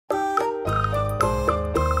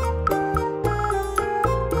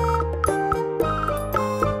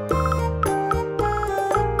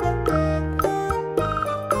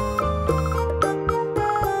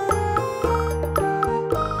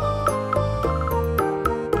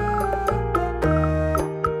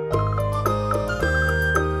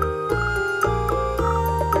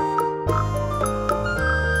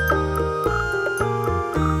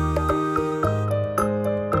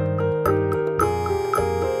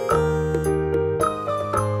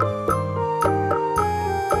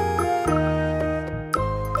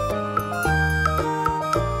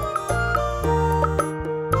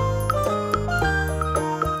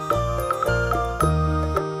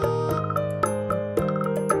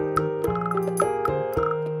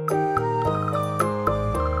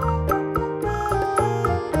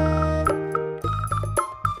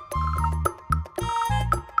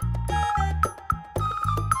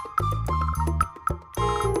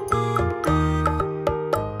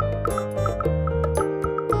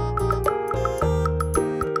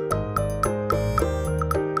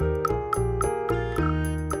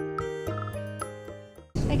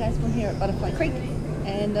Butterfly Creek,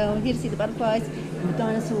 and we're here to see the butterflies and the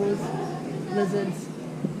dinosaurs, lizards,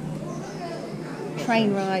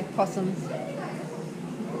 train ride, possums.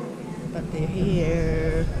 But they're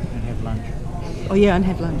here. And have lunch. Oh yeah, and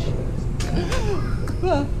have lunch.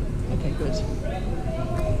 Well, okay, good.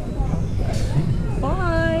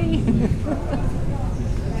 Bye.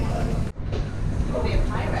 You'll be a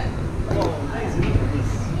pirate.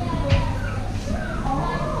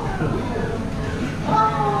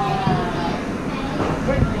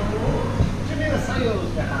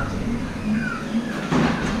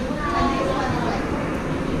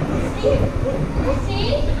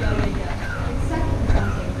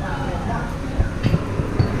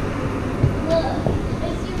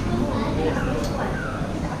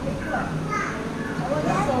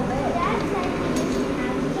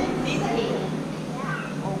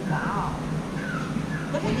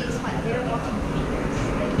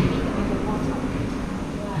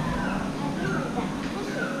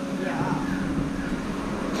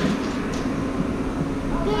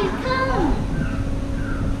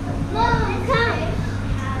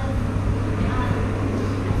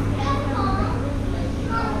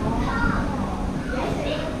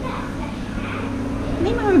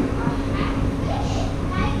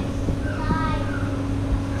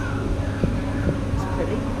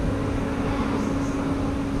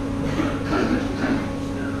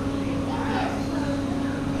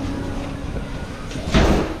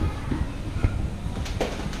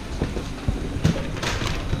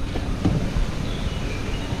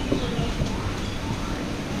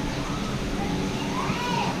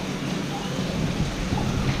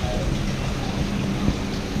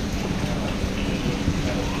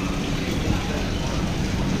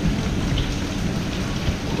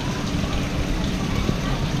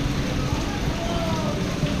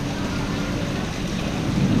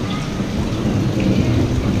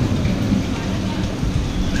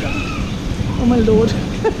 Oh my lord.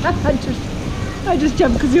 I just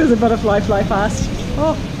jumped because there was a butterfly fly past.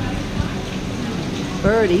 Oh.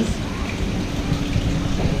 Birdies.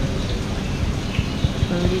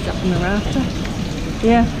 Birdies up in the rafter.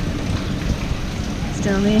 Yeah. It's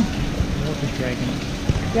down there. Water dragon.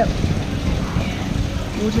 Yep.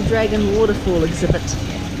 Water dragon waterfall exhibit.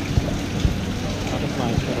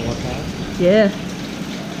 Butterflies gotta watch out. Yeah.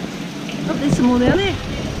 Oh, there's some more down there.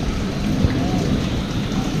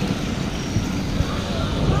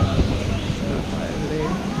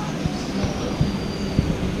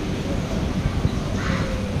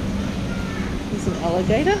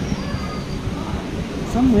 Alligator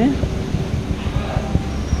somewhere.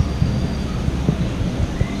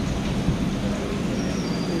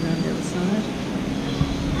 Around the other side.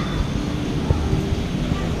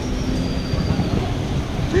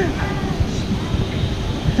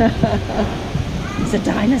 There's a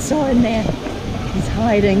dinosaur in there. He's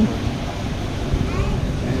hiding.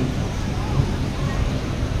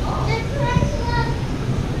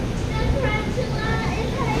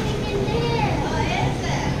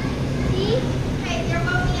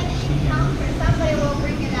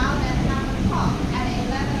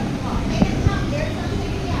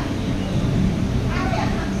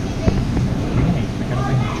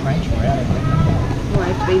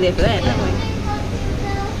 Be there for that, don't we?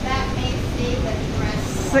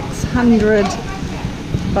 600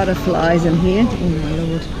 butterflies in here. Oh my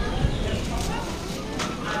lord.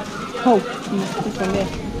 Oh, this one there.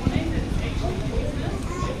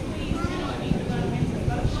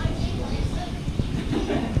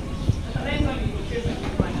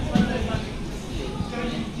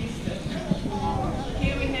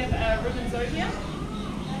 Here we have ribbons over here.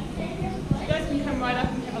 You guys can come right up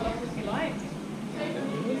and have a look if you like.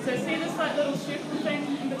 So see this like little circle thing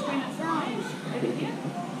in between its eyes over here?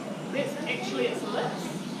 That's actually its lips,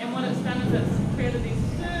 and what it's done is it's created these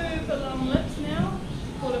super long lips now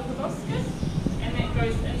called a proboscis, and that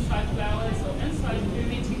goes inside flowers or inside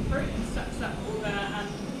fermenting fruit and sucks up all the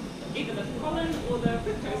either the pollen or the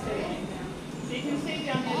fructose that it down. So you can see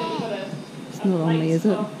down here that we've got a not on me, is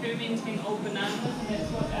it? of fermenting old bananas, and that's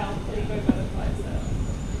what our Lego butterflies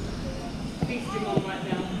are feasting on right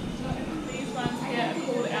now. These ones here are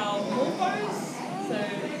called our morphos, so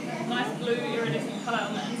nice blue iridescent colour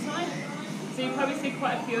on the inside. So you probably see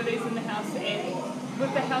quite a few of these in the house, and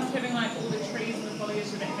with the house having like all the trees and the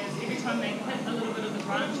foliage that it has, every time they hit a little bit of the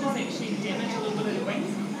branches, they actually damage a little bit of the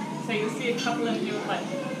wings. So you'll see a couple in here with like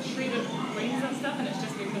shredded wings and stuff, and it's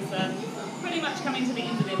just because they're pretty much coming to the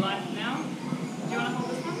end of their life now. Do you want to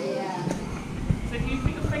hold this one? Yeah. So if you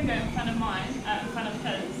put your finger in front of mine, in front of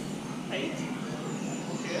his feet,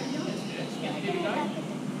 yeah, there we go.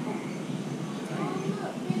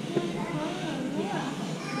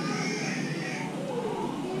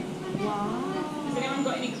 Has anyone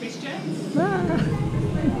got any questions?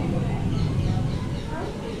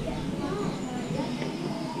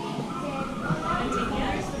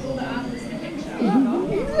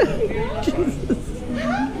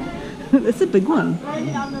 That's a big one.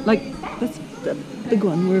 Like, that's the big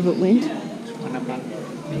one, wherever it went. One up on.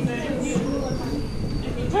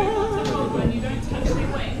 When you don't touch their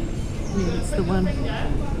wings, Yeah, it's the one. finger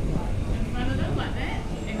in front of them like that,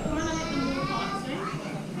 and kind of let them walk on,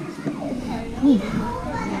 see?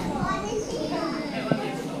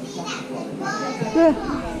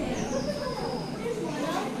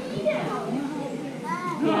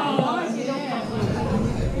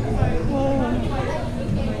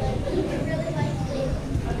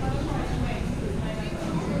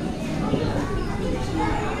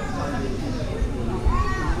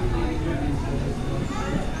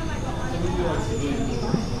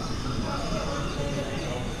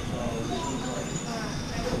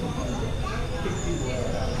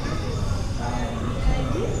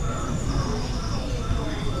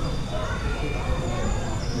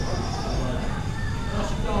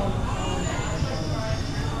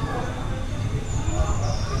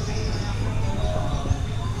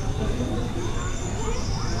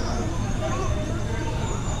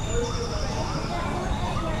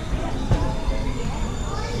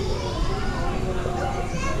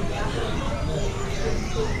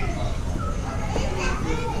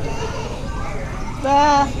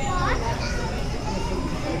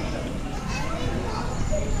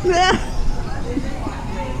 Yeah.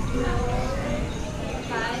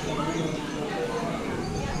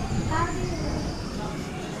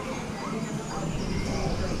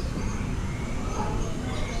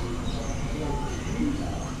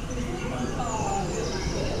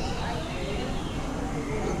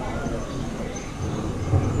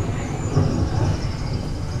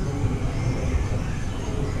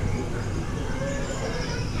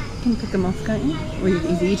 You can pick them off, can't you? Or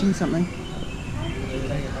he's eating something.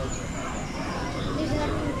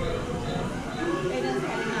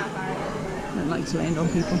 Don't like to land on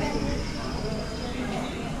people.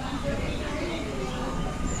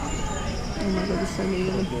 Oh my god, there's so many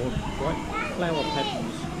of them. Bright flower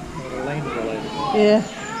patterns. Or land related. Yeah.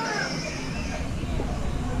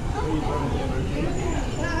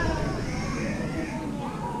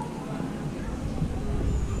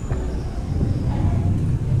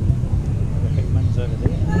 The big ones over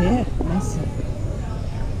there. Yeah, nice.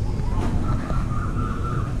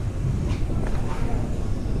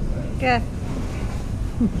 Yeah.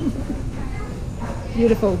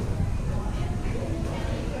 Beautiful.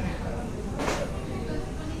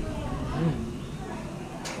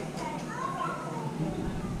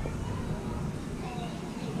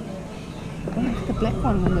 I don't like the black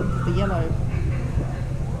one and the yellow.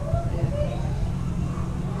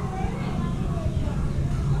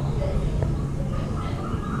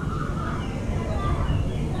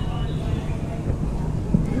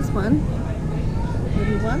 This one,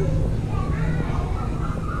 little one.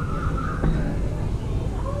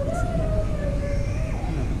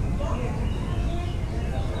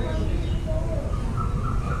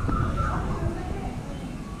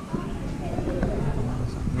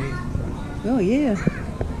 Oh yeah,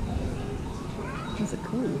 those are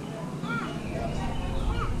cool.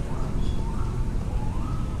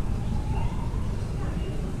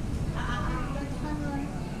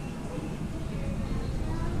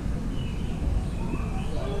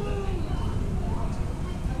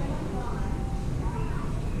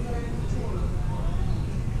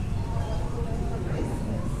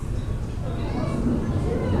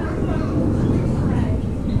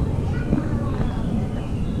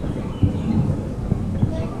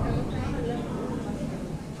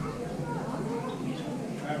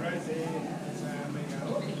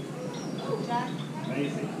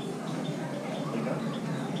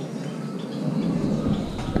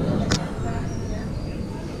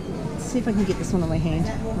 Let's see if I can get this one on my hand. I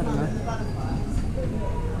don't know.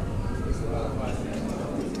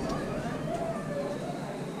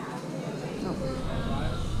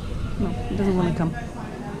 No, it doesn't want to come.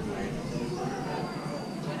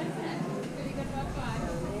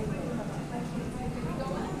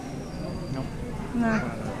 No.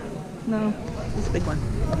 No, it's a big one.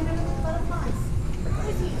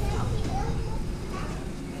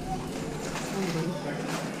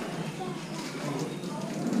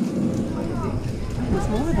 There's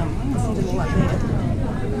more of them. I can see them all up there.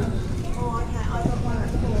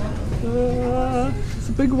 There's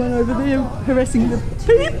a big one over there harassing the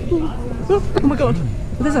people. Oh my god,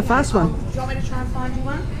 there's a fast one. Do you want me to try and find you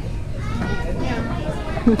one? Yeah.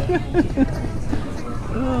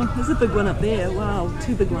 Oh, there's a big one up there. Wow,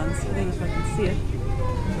 two big ones. I don't know if I can see it.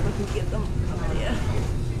 If I can get them up there.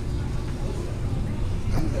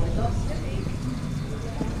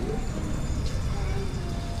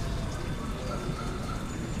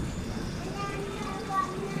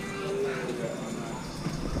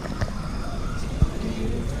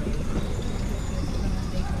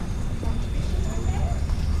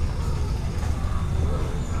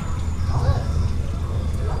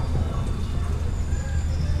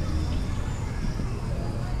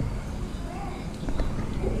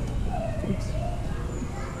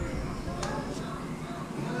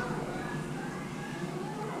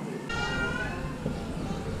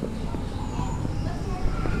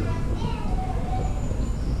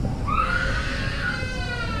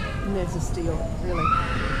 There's a steel, really.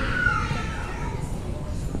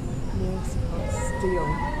 There's a steel.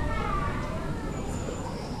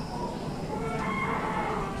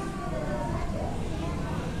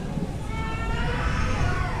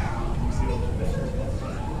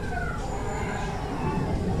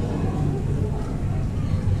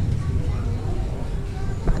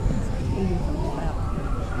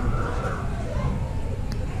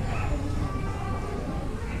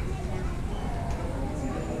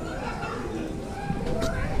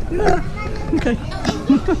 Okay.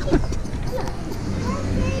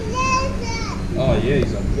 Oh yeah,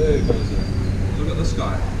 he's a big lizard. Look at this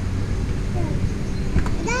guy.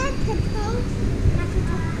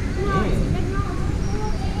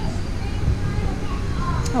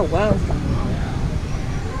 Oh wow.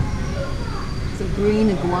 It's a green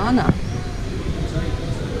iguana.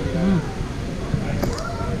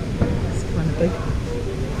 It's kind of big.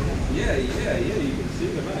 Yeah, you can see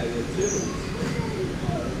them, eh? They're turtles.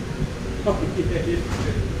 Oh yeah, yeah.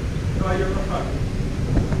 Oh, you're right.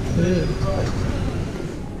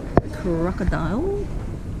 Crocodile.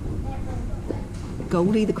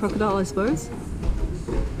 Goldie the crocodile, I suppose.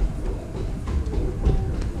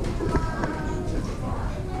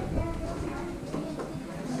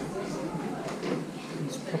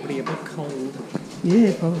 It's probably a bit cold.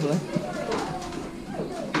 Yeah, probably.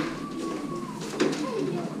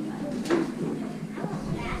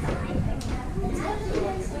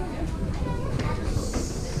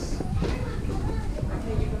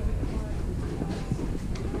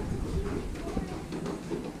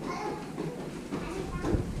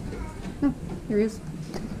 Oh, here he is.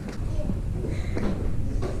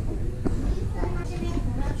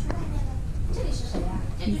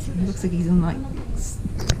 He looks like he's in like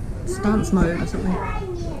stance mode or something.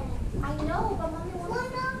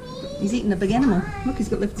 He's eating a big animal. Look, he's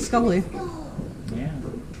got left the skull there. Yeah.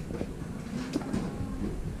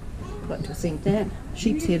 Like to have seen that.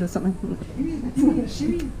 Sheep's head or something.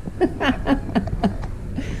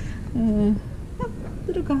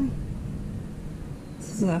 Little guy. This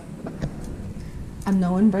is a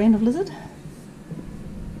unknown brand of lizard.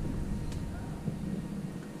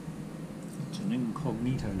 It's an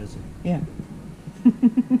incognito lizard. Yeah.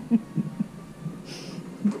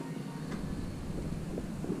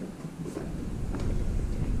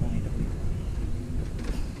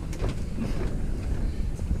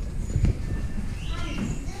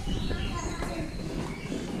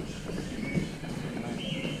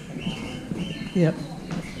 Yep.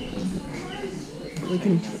 We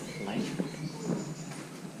can.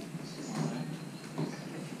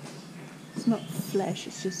 It's not flesh,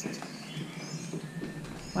 it's just.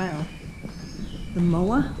 Wow. The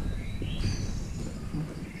moa.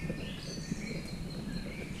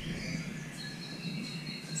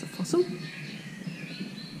 It's a fossil.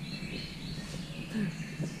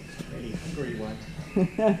 Really hungry one.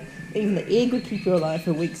 Even the egg would keep you alive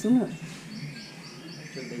for weeks, wouldn't it?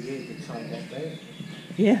 Did they use the time that day?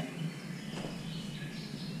 Yeah.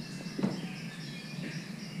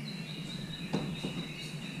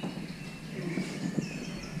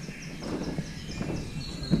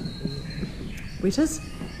 Wheaters?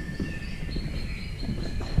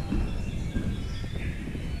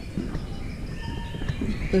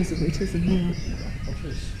 Those are wheaters in here.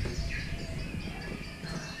 Otters.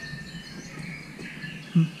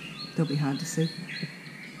 They'll be hard to see.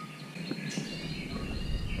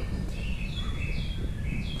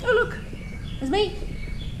 Oh look! There's me!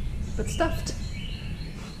 But stuffed.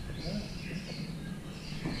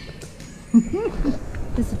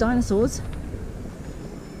 There's the dinosaurs.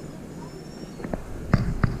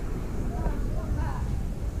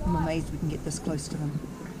 I'm amazed we can get this close to them.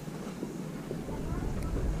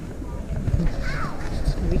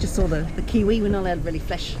 We just saw the kiwi. We're not allowed to really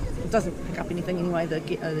flash. It doesn't pick up anything anyway, the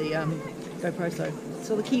GoPro, so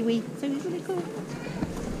saw the kiwi. So he's really cool.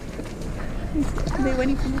 They're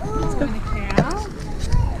waiting for me. Let's go. And a cow.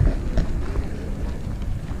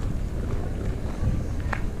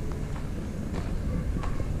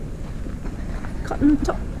 rotten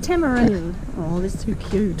tamarin. Oh, that's too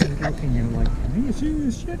cute. He's looking at like, have you seen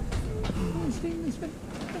this shit? Have you seen this shit?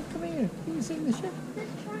 Come here. Have you seen this shit?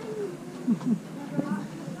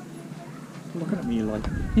 Looking at me like,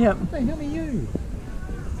 Yep. what the hell are you?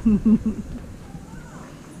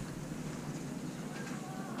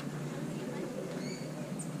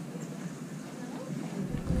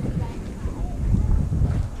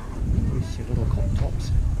 These your little cop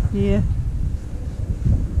tops. Yeah.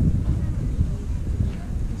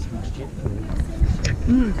 It's much jet food.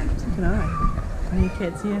 So can I.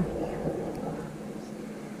 Meerkats, yeah.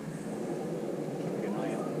 Keep an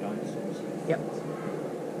eye out for dinosaurs. Yep.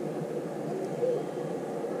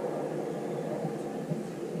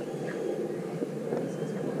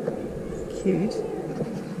 Cute.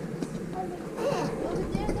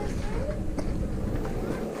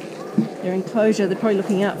 Their enclosure, they're probably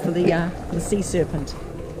looking out for the sea serpent.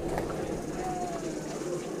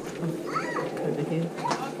 Over here.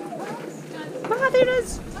 Ah, there it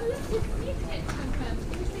is!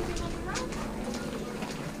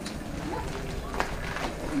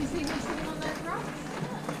 Can you see them sitting on those rocks?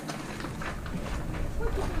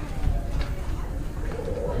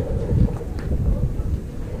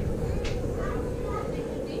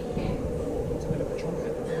 It's a bit of a chonker.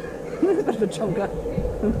 A bit of a chonker.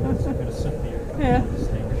 It's a bit of sit there. Yeah.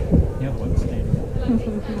 The other one's standing up.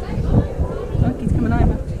 Oh, he's coming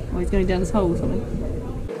over. Oh, he's going down his hole or something.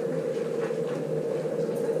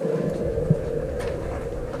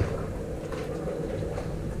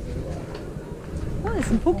 Oh, there's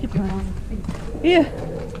some porcupines. Yeah.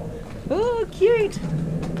 Oh, cute.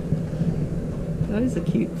 Those are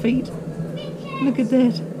cute feet. Look at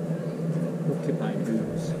that. Porcupine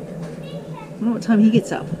hooves. I wonder what time he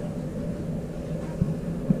gets up.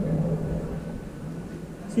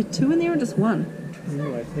 Is there two in there or just one?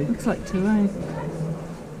 No, I think. Looks like two, eh?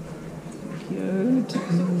 Cute.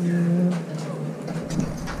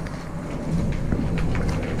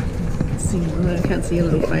 I can't see a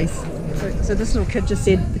little face. So this little kid just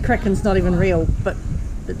said the Kraken's not even real, but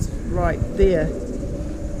it's right there.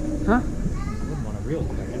 Huh? I wouldn't want a real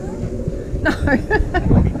kraken. No.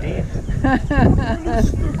 I'll be dead.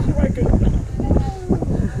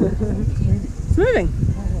 It's moving.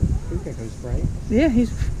 Puka goes brave. Yeah,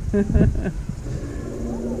 he's. I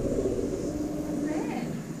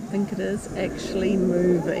think it is actually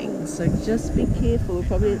moving, so just be careful.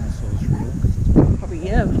 Probably, Dinosaur's real.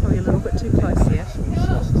 yeah, probably a little bit too close here. He's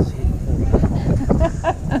lost his head before.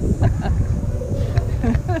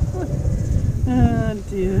 Oh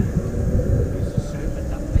dear. There's a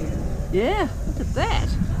serpent up there. Yeah, look at that.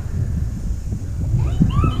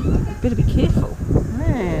 Better be careful.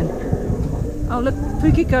 Man. Oh look,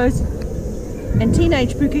 Pukiko's. And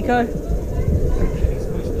teenage Pukiko. Actually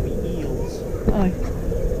supposed to be eels. Oh.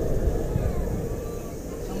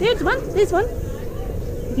 There's one, there's one.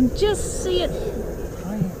 You can just see it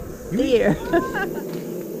there.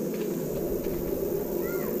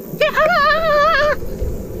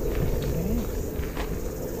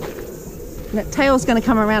 That tail's going to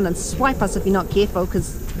come around and swipe us if you're not careful,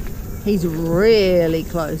 because he's really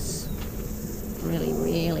close. Really,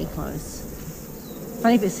 really close.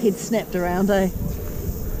 Funny if his head snapped around, eh?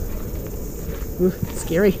 Ooh,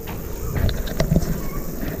 scary.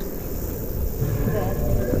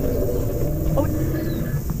 Oh,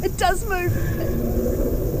 it does move.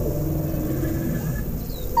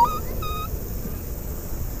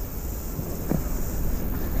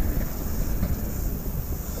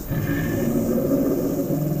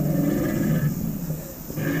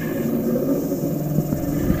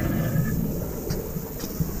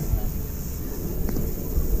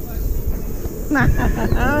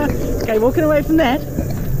 Okay, walking away from that.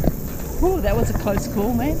 Oh, that was a close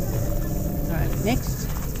call, man. Alright, next.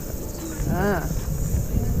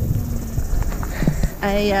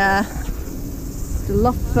 A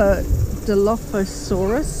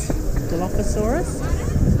Dilophosaurus.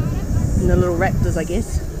 And the little raptors, I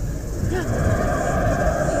guess.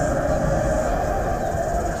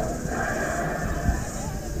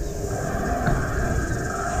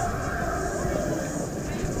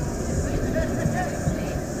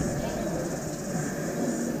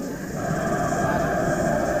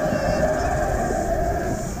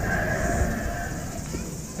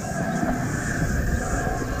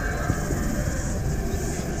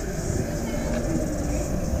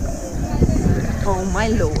 Oh my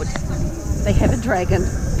lord, they have a dragon.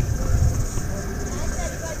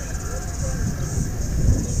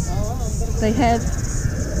 They have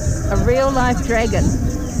a real life dragon.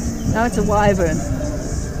 No, it's a wyvern,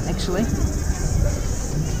 actually.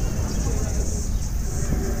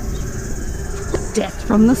 Death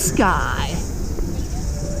from the sky.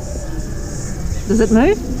 Does it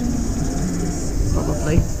move?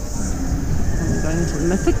 Probably. I'm going to the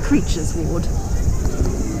Mythic Creatures ward.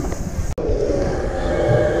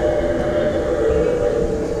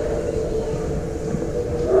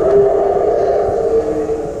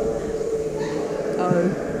 Oh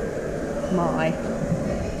my.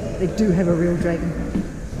 They do have a real dragon.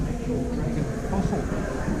 Dragon fossil.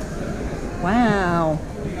 Wow.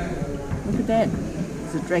 Look at that.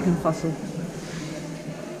 It's a dragon fossil.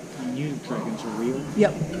 You knew dragons are real.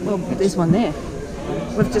 Yep. Well, there's one there.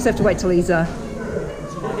 We'll just have to wait till he's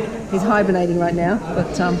hibernating right now.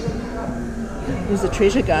 But he's a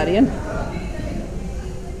treasure guardian.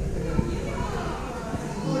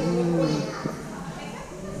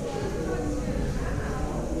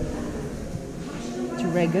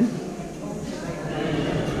 Dragon.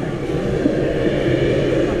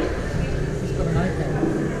 He's got an iPad.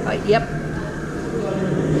 Oh, yep.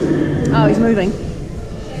 Oh, he's moving.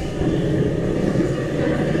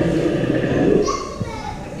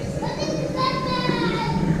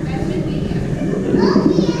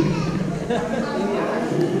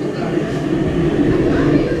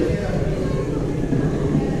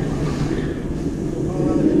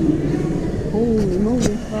 Holy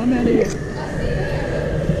moly, I'm out of here.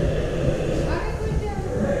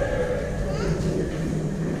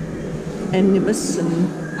 Immerse and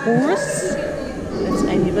Horus. That's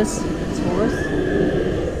Immerse, it's Horus.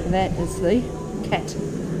 That is the cat.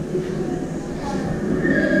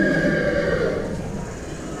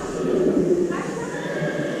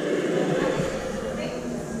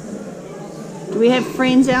 Do we have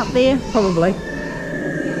friends out there? Probably.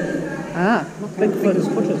 Ah, Bigfoot. His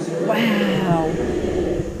footers. Wow.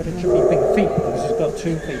 But it should be big feet because he's got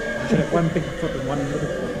 2 feet. You should have one big foot and one little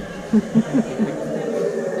foot.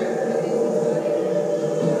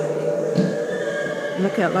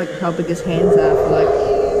 Look at like how big his hands are for like,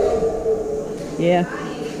 yeah.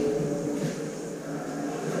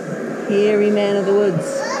 Hairy man of the woods.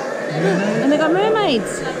 And they got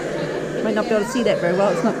mermaids. Might not be able to see that very well.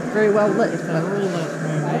 It's not very well lit. All those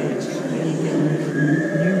mermaids. Then you get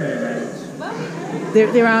new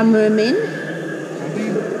mermaids. There are mermen. Have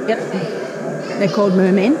you? Yep. They're called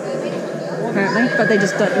mermen, apparently, but they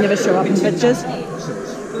just never show up in pictures. So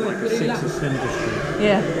it's like a sexist industry.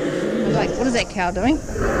 Yeah. I was like, what is that cow doing? Oh,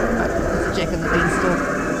 it's a Jack in the Beanstalk.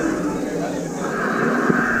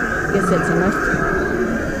 Guess that's a myth.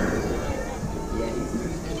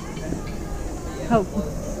 Oh.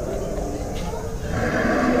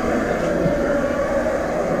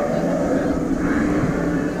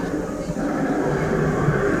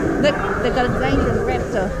 Look, they've got a dangerous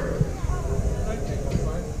raptor.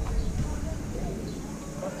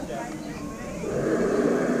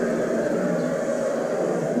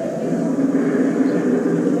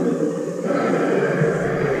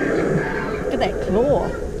 That claw.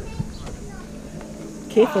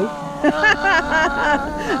 Careful.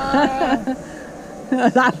 I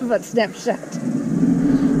laugh if it snaps shut.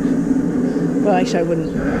 Well, actually I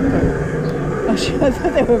wouldn't. I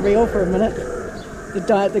thought they were real for a minute.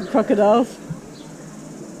 The crocodiles.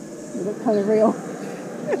 They look kind of real.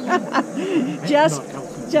 just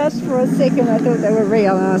for a second I thought they were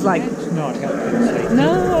real and I was like, It's not helping.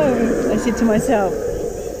 no, I said to myself.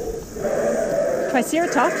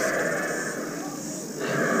 Triceratops.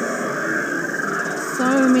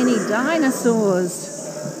 So many dinosaurs.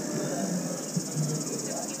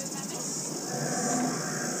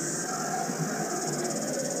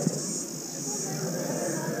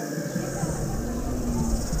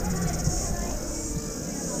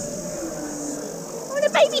 Oh, the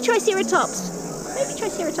baby triceratops. Baby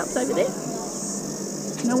triceratops over there.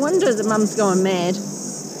 No wonder the mum's going mad.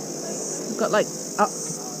 I've got like,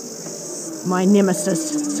 my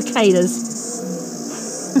nemesis, cicadas.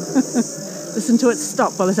 Listen to it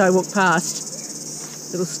stop by the time I walk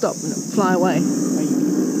past. It'll stop and it'll fly away.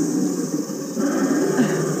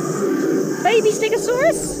 Baby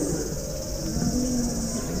Stegosaurus?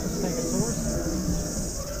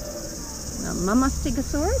 Now, Mama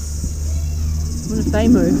Stegosaurus? What if they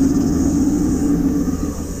move?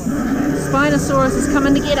 Spinosaurus is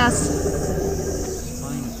coming to get us.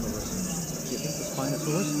 Spinosaurus. Do you think the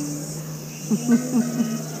Spinosaurus?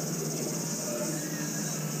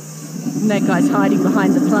 And that guy's hiding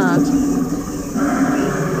behind the plant.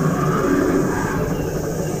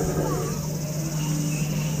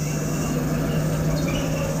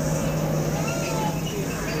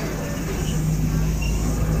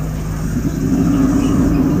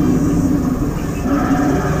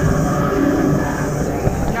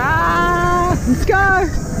 Ah, let's go.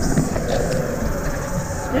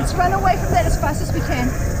 Let's run away from that as fast as we can.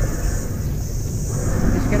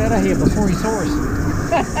 Let's get Get out of here before he saw us.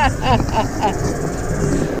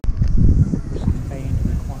 Wristband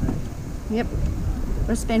required. Yep.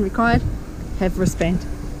 Wristband required. Have wristband.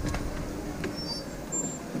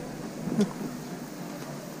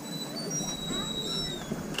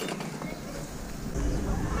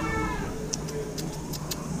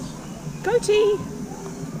 Goatee!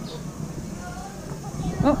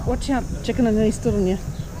 Oh, watch out. Chicken and he stood on you.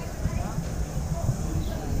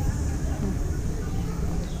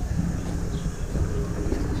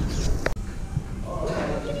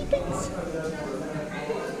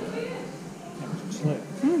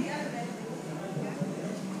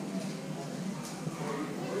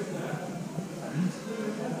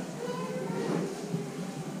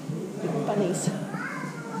 Bunnies.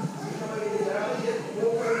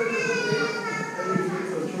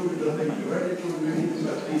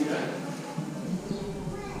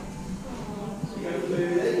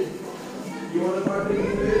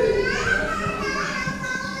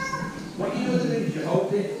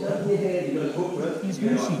 It's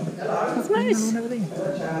Moosey. It's Moose. Over there.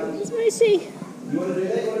 It's Moosey. You want to do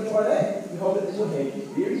that? You want to try that? You hold it in your hand.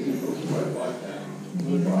 Very good. You won't like that.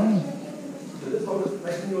 So just hold it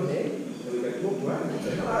back in your hand. And we go talk to him.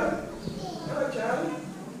 Say hello. Hello, Charlie.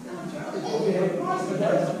 Hello, Charlie. Hold your hand nice and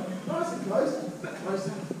close. Nice and close. A bit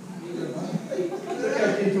closer. Look how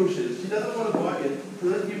gentle she is. She doesn't want to bite you.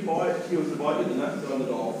 Because if you bite, she wants to bite you. The nuts are on the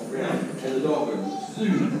dog. And the dog goes,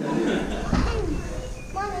 soon.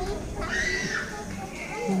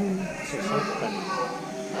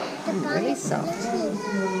 Really soft.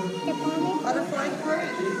 Butterfly fruit.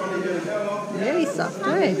 Really soft,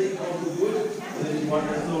 eh?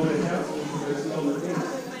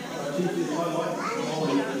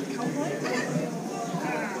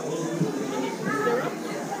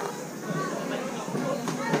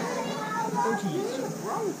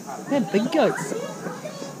 They're big goats.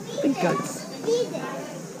 Big goats.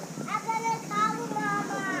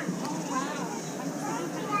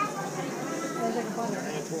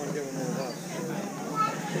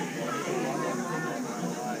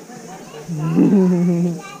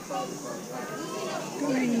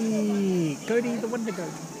 Cody the Wonder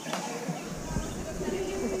Goat.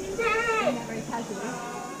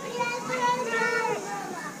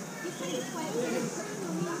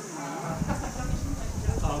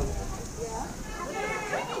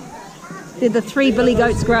 They're the three billy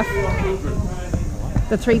goats gruff.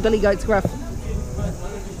 The three billy goats gruff.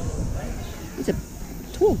 He's a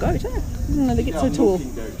tall goat, eh? I didn't know they get so tall.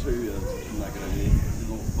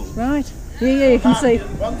 Right. Yeah, you can see.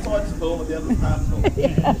 One side's full and the other's half full.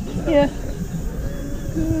 Yeah.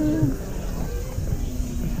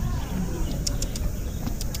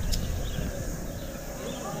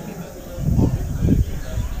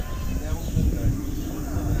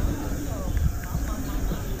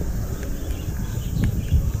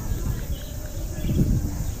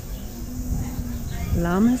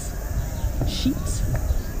 Llamas, sheeps,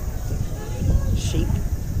 sheep,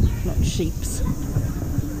 not sheeps.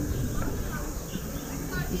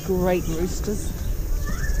 Great roosters.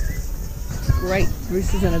 Great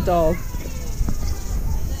roosters and a dog.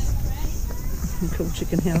 And cool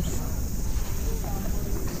chicken house.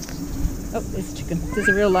 Oh, there's a chicken. There's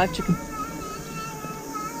a real live chicken.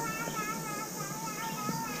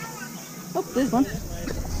 Oh, there's one.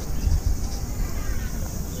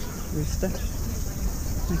 Rooster,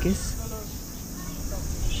 I guess.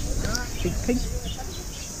 Big pig.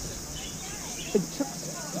 Big chicks.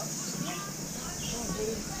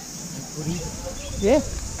 Yeah.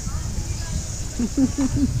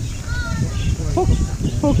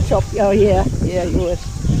 pork chop. Oh yeah, yeah, you would.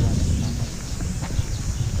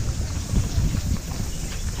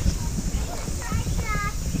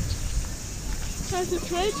 There's a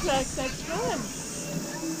train track that's fun.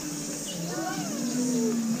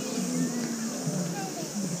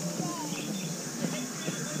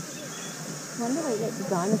 I wonder they let the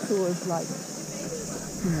dinosaurs, like,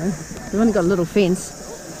 you know, they've only got a little fence.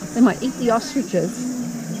 They might eat the ostriches.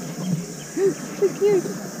 So cute.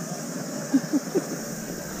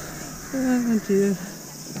 Oh dear.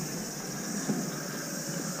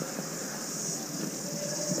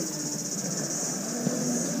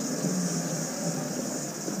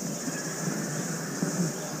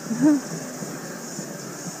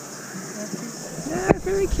 Yeah,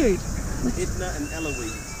 very cute. Edna and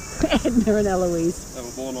Eloise. Edna and Eloise. They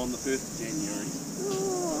were born on the 1st of January.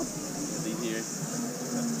 Oh, They've been here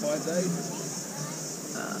 5 days.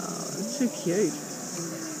 too cute.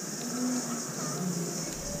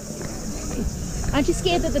 Aren't you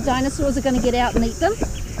scared that the dinosaurs are going to get out and eat them?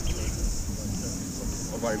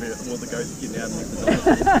 worry about more the ghosts getting out and the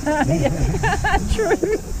True.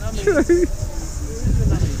 True.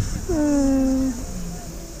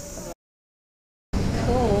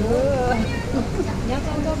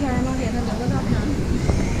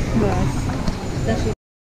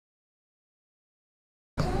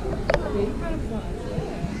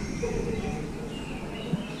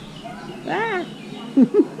 Ah.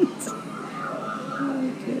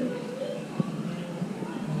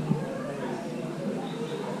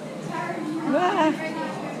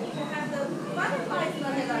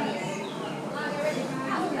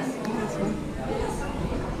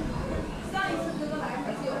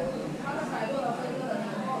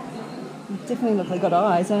 Definitely look like got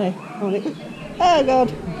eyes, eh? Oh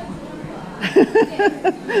God!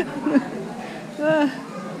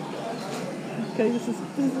 Okay, this is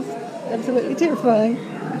absolutely terrifying.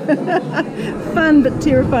 Fun but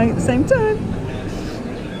terrifying at the same time.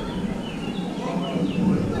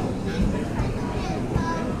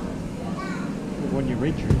 When you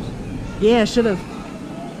read yours. Yeah, should have.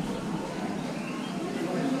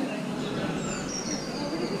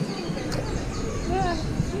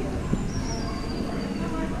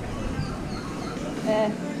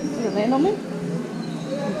 Did it land on me?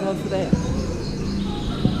 Thank God for that.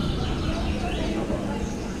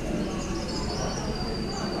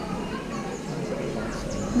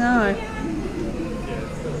 No.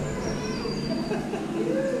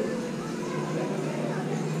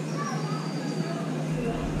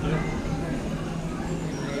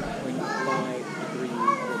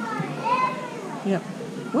 Yep.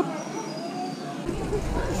 Whoop.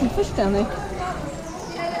 There's some fish down there.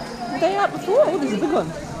 Were they out before? Oh, there's a big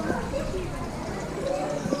one.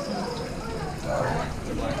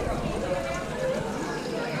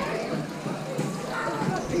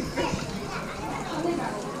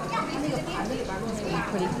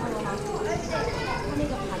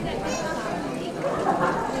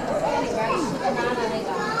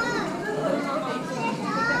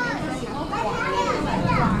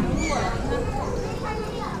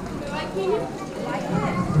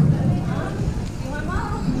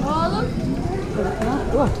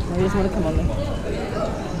 Oh, he doesn't want to come on there.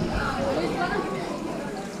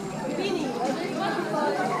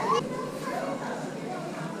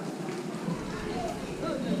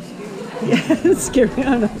 Yeah, it's scary, I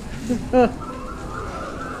know.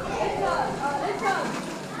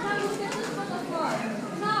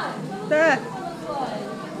 There!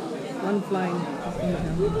 One flying.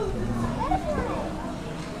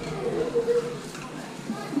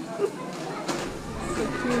 So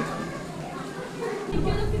cute.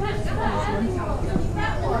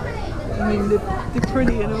 I mean, they're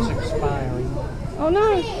pretty and all. It's expiring. Oh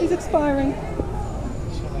no, he's expiring.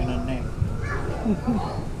 So in a neck.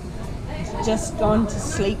 He's just gone to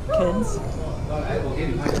sleep, kids.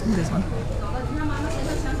 This one.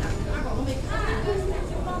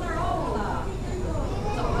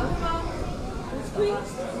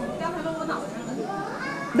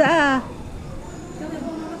 There.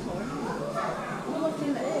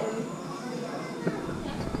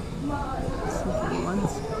 Some funny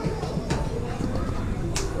ones.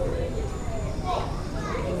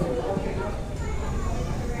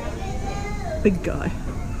 Big guy.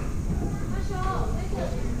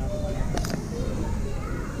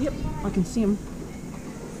 Yep, I can see him.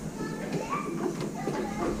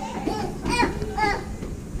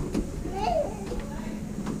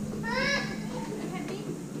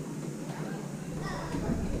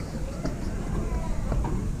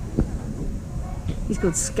 He's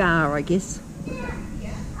called Scar, I guess.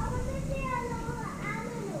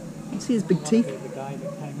 You see his big teeth? The guy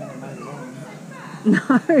that came in and made it wrong.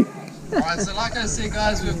 No. Alright, so like I said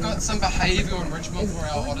guys, we've got some behavioural enrichment for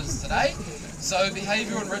our otters today. So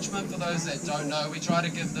behavioural enrichment, for those that don't know, we try to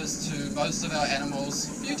give this to most of our animals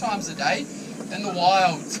a few times a day. In the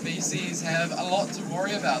wild, species have a lot to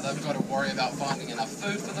worry about. They've got to worry about finding enough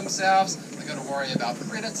food for themselves, they've got to worry about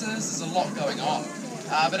predators, there's a lot going on.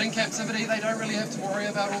 But in captivity, they don't really have to worry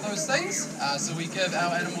about all those things. So we give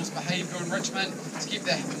our animals behavioural enrichment to keep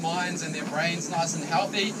their minds and their brains nice and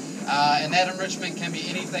healthy. And that enrichment can be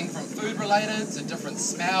anything from food related to different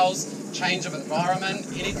smells, change of environment,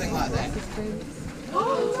 anything like that.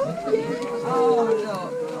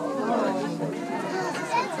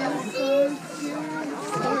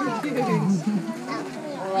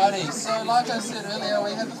 Alrighty, so like I said earlier,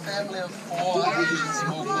 we have a family of 4 Asian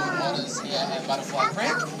small-filled otters here at Butterfly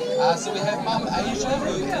Creek. So we have Mum Asia,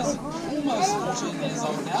 who is almost 14 years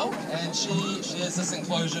old now, and she shares this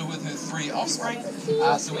enclosure with her 3 offspring.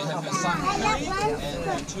 So we have her son Kiwi and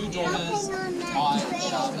her 2 daughters, Mai and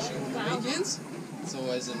Charlotte, on the weekends. It's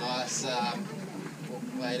always a nice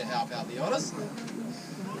way to help out the otters.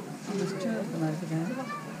 There's 2 of them over there.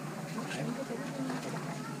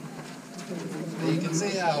 You can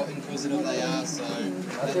see how inquisitive they are, so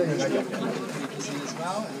that as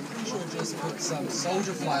well. And I'm pretty sure just put some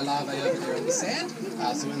soldier fly larvae over there in the sand,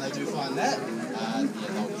 so when they do find that, yeah,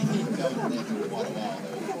 they'll keep going in there for quite a while.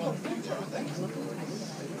 They'll be quite a few there, I think.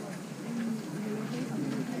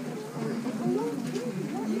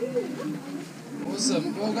 Awesome.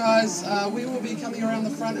 Well, guys, we will be coming around the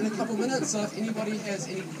front in a couple minutes, so if anybody has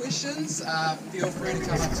any questions, feel free to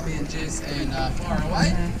come up to me and Jess and fire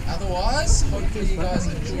away. Otherwise, hopefully you guys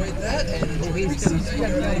enjoyed that and enjoy the rest of your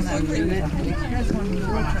day here at Fluttering. There's one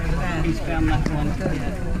watering there. He's found that one.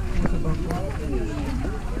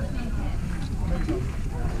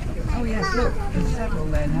 Oh yes, look, there's several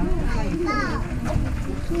there now.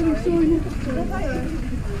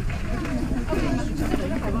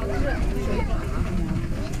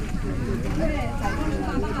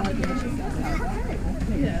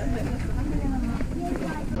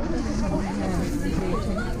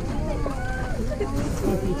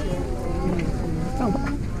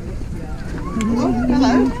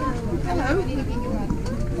 Hello. Hello.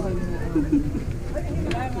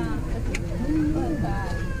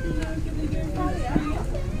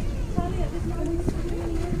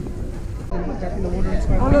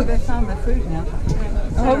 Oh look, they found their food now.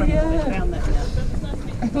 Oh yeah. They found that now.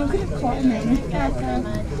 Look at it climbing.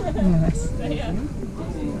 Yes.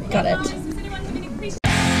 Got it.